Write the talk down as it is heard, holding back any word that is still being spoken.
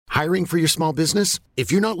Hiring for your small business?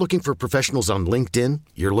 If you're not looking for professionals on LinkedIn,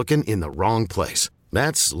 you're looking in the wrong place.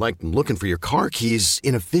 That's like looking for your car keys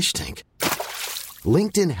in a fish tank.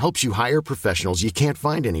 LinkedIn helps you hire professionals you can't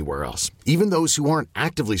find anywhere else, even those who aren't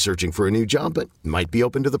actively searching for a new job but might be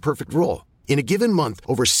open to the perfect role. In a given month,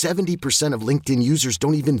 over 70% of LinkedIn users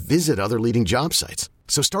don't even visit other leading job sites.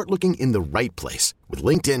 So start looking in the right place. With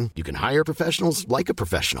LinkedIn, you can hire professionals like a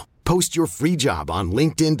professional. Post your free job on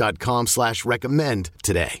linkedin.com/recommend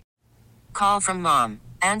today. Call from mom.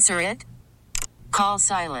 Answer it. Call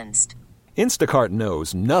silenced. Instacart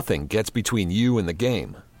knows nothing gets between you and the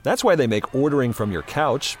game. That's why they make ordering from your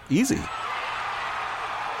couch easy.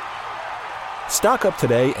 Stock up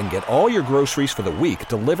today and get all your groceries for the week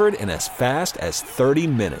delivered in as fast as 30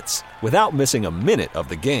 minutes without missing a minute of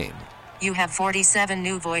the game. You have 47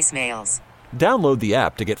 new voicemails. Download the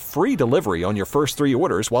app to get free delivery on your first 3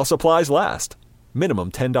 orders while supplies last.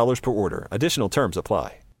 Minimum $10 per order. Additional terms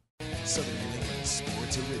apply. Southern New England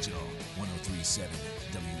Sports Original, 103.7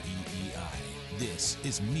 WEEI. This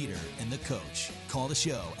is Meter and the Coach. Call the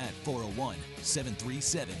show at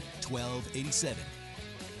 401-737-1287.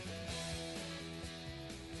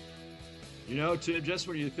 You know, Tim, just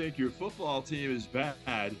when you think your football team is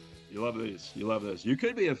bad, you love this. You love this. You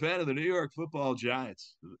could be a fan of the New York Football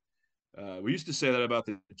Giants. We used to say that about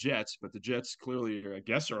the Jets, but the Jets clearly, I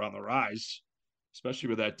guess, are on the rise, especially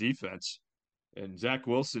with that defense. And Zach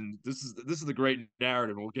Wilson, this is the great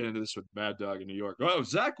narrative. We'll get into this with Mad Dog in New York. Oh,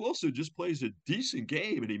 Zach Wilson just plays a decent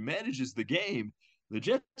game and he manages the game. The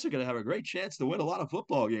Jets are going to have a great chance to win a lot of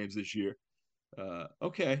football games this year.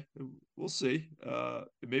 Okay, we'll see.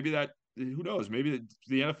 Maybe that. Who knows? Maybe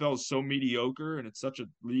the NFL is so mediocre and it's such a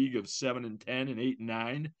league of 7 and 10 and 8 and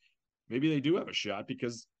 9. Maybe they do have a shot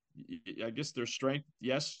because I guess their strength,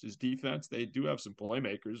 yes, is defense. They do have some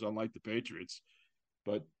playmakers, unlike the Patriots.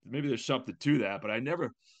 But maybe there's something to that. But the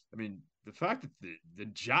fact that the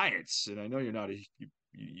Giants, and I know you're not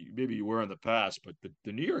maybe you were in the past, but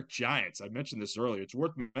the New York Giants, I mentioned this earlier, it's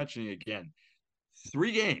worth mentioning again.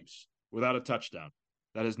 3 games without a touchdown.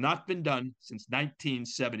 That has not been done since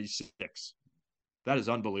 1976. That is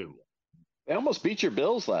unbelievable. They almost beat your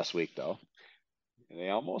Bills last week, though. They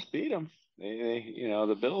almost beat them.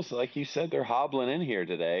 The Bills, like you said, they're hobbling in here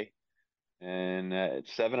today. And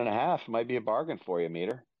it's 7.5. Might be a bargain for you,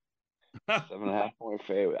 Meter. 7.5 point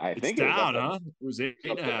favorite. I think it's down, it was huh? It was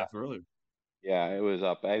 8.5 earlier. Yeah, it was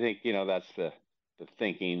up. I think that's the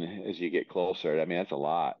thinking as you get closer. I mean, that's a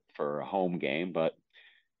lot for a home game, but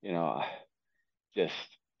just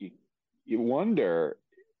you wonder,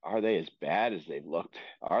 are they as bad as they've looked?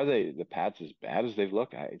 Are the Pats as bad as they've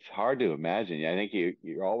looked? It's hard to imagine. I think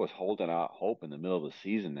you're always holding out hope in the middle of the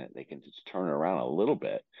season that they can just turn it around a little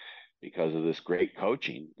bit because of this great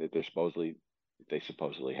coaching that they supposedly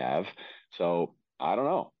have. So I don't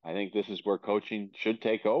know. I think this is where coaching should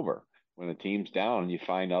take over. When a team's down, you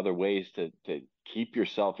find other ways to keep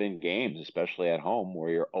yourself in games, especially at home where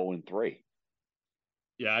you're 0-3.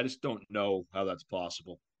 Yeah, I just don't know how that's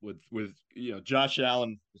possible. With Josh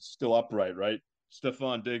Allen is still upright, right?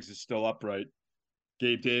 Stephon Diggs is still upright.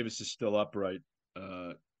 Gabe Davis is still upright.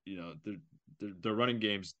 Their running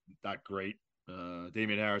game's not great.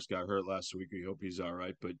 Damian Harris got hurt last week. We hope he's all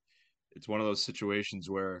right. But it's one of those situations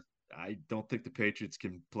where I don't think the Patriots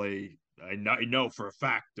can play. I know for a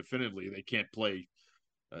fact, definitively, they can't play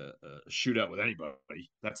a shootout with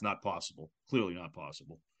anybody. That's not possible. Clearly not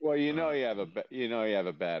possible. Well, you have a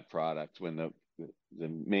bad product when the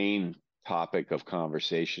main topic of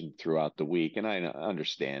conversation throughout the week, and I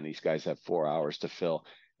understand these guys have 4 hours to fill,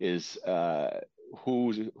 is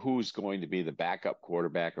who's going to be the backup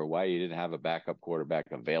quarterback, or why you didn't have a backup quarterback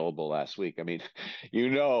available last week. I mean,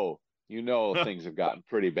 things have gotten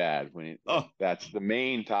pretty bad when that's the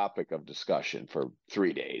main topic of discussion for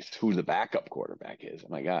 3 days, who the backup quarterback is. Oh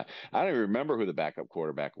my God. I don't even remember who the backup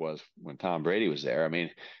quarterback was when Tom Brady was there. I mean,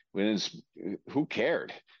 who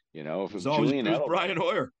cared? If it was Julian Edelman. Brian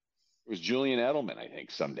Hoyer. It was Julian Edelman, I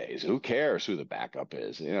think, some days. Who cares who the backup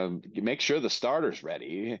is? Make sure the starter's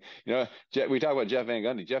ready. We talk about Jeff Van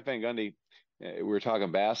Gundy. Jeff Van Gundy, we were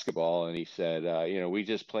talking basketball, and he said, we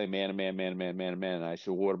just play man-to-man, man-to-man, man-to-man. And I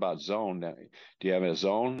said, well, what about zone? Do you have a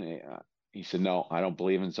zone? He said, no, I don't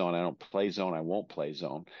believe in zone. I don't play zone. I won't play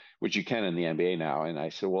zone, which you can in the NBA now. And I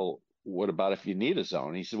said, well, what about if you need a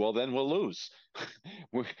zone? He said, well, then we'll lose.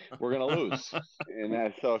 we're going to lose.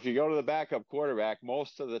 And so if you go to the backup quarterback,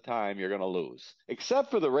 most of the time you're going to lose, except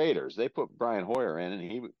for the Raiders. They put Brian Hoyer in,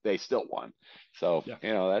 and they still won. So,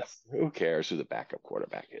 that's who cares who the backup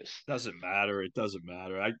quarterback is. Doesn't matter. It doesn't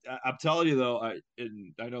matter. I'm telling you, though, I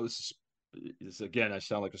know this again, I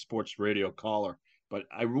sound like a sports radio caller, But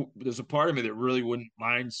there's a part of me that really wouldn't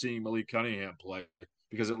mind seeing Malik Cunningham play,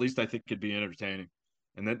 because at least I think it'd be entertaining.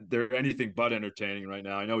 And that they're anything but entertaining right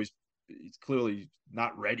now. I know he's clearly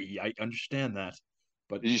not ready. I understand that.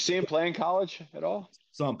 But did you see him play in college at all?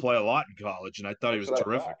 Saw him play a lot in college, and I thought he was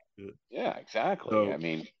terrific. Yeah, exactly. So, I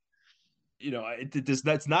mean,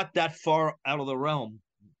 that's not that far out of the realm.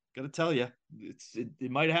 Got to tell you,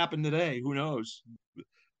 it might happen today. Who knows?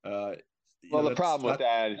 The problem with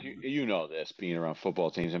that is you know this, being around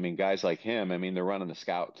football teams. I mean, guys like him, I mean, they're running the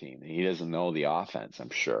scout team. He doesn't know the offense, I'm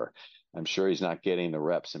sure. I'm sure he's not getting the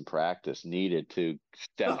reps in practice needed to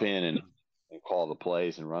step in and call the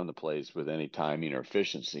plays and run the plays with any timing or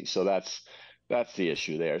efficiency. So that's the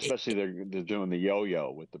issue there, especially they're doing the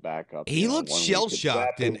yo-yo with the backup. He looked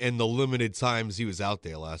shell-shocked in the limited times he was out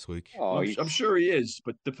there last week. Oh, I'm sure he is,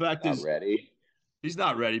 but the fact is ready. He's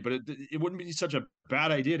not ready, but it wouldn't be such a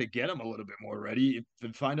bad idea to get him a little bit more ready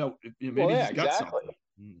and find out if maybe he's got something.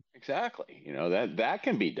 Exactly. That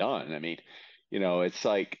can be done. I mean, it's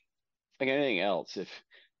like anything else. If,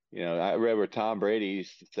 I read where Tom Brady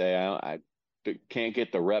used to say, I can't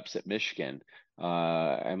get the reps at Michigan.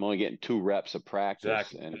 I'm only getting 2 reps of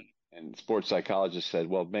practice. Exactly. And sports psychologists said,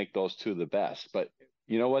 well, make those 2 the best. But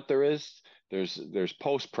you know what there is? There's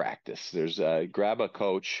post-practice. There's grab a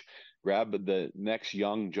coach, grab the next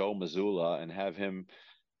young Joe Mazzulla and have him,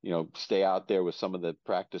 stay out there with some of the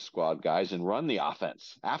practice squad guys and run the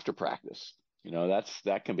offense after practice.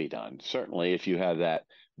 That can be done. Certainly if you have that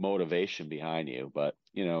motivation behind you, but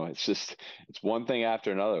it's one thing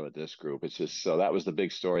after another with this group. It's just, so that was the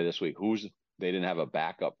big story this week. They didn't have a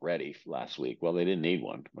backup ready last week. Well, they didn't need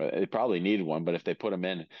one. They probably needed one, but if they put him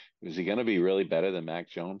in, is he going to be really better than Mac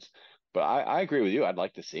Jones? But I agree with you. I'd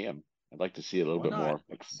like to see him. I'd like to see a little bit more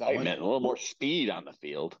excitement, a little more speed on the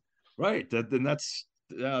field. Right. That's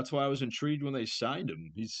why I was intrigued when they signed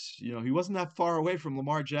him. He wasn't that far away from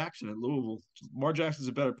Lamar Jackson at Louisville. Lamar Jackson's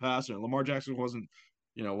a better passer. Lamar Jackson wasn't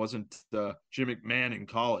Jim McMahon in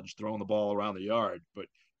college throwing the ball around the yard, but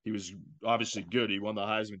he was obviously good. He won the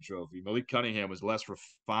Heisman Trophy. Malik Cunningham was less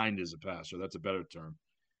refined as a passer. That's a better term,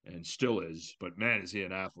 and still is. But man, is he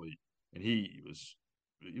an athlete? And he was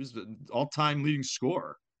the all-time leading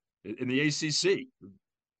scorer in the ACC,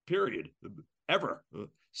 period, ever.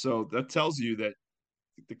 So that tells you that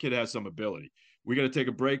the kid has some ability. We got to take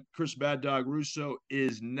a break. Chris Bad Dog Russo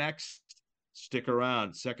is next. Stick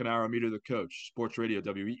around. Second hour, Meter the Coach. Sports Radio,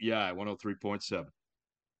 WEEI 103.7.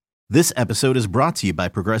 This episode is brought to you by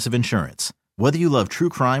Progressive Insurance. Whether you love true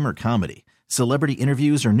crime or comedy, celebrity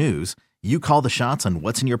interviews or news, you call the shots on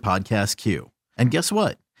what's in your podcast queue. And guess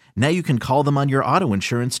what? Now you can call them on your auto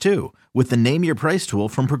insurance too with the Name Your Price tool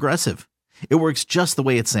from Progressive. It works just the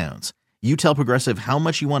way it sounds. You tell Progressive how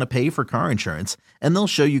much you want to pay for car insurance, and they'll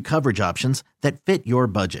show you coverage options that fit your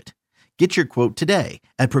budget. Get your quote today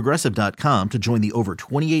at Progressive.com to join the over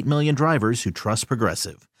 28 million drivers who trust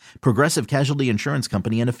Progressive. Progressive Casualty Insurance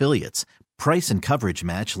Company and Affiliates. Price and coverage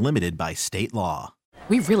match limited by state law.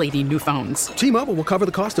 We really need new phones. T-Mobile will cover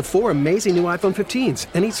the cost of 4 amazing new iPhone 15s,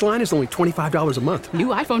 and each line is only $25 a month. New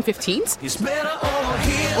iPhone 15s? It's better over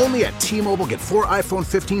here. Only at T-Mobile, get 4 iPhone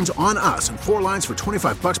 15s on us and 4 lines for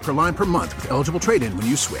 $25 per line per month with eligible trade-in when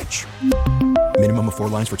you switch. Minimum of 4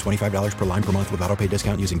 lines for $25 per line per month with autopay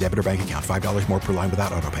discount using debit or bank account. $5 more per line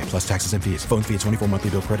without autopay, plus taxes and fees. Phone fee at 24 monthly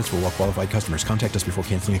bill credits for well-qualified customers. Contact us before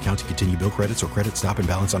canceling account to continue bill credits or credit stop and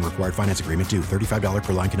balance on required finance agreement due. $35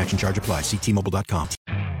 per line connection charge applies. See T-Mobile.com.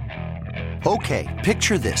 Okay,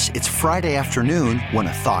 picture this. It's Friday afternoon when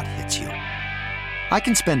a thought hits you. I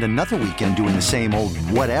can spend another weekend doing the same old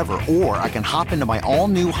whatever, or I can hop into my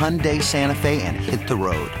all-new Hyundai Santa Fe and hit the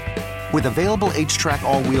road. With available H-Track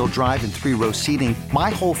all-wheel drive and 3-row seating, my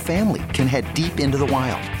whole family can head deep into the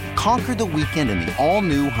wild. Conquer the weekend in the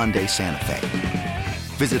all-new Hyundai Santa Fe.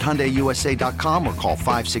 Visit HyundaiUSA.com or call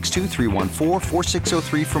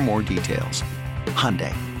 562-314-4603 for more details.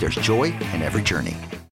 Hyundai, there's joy in every journey.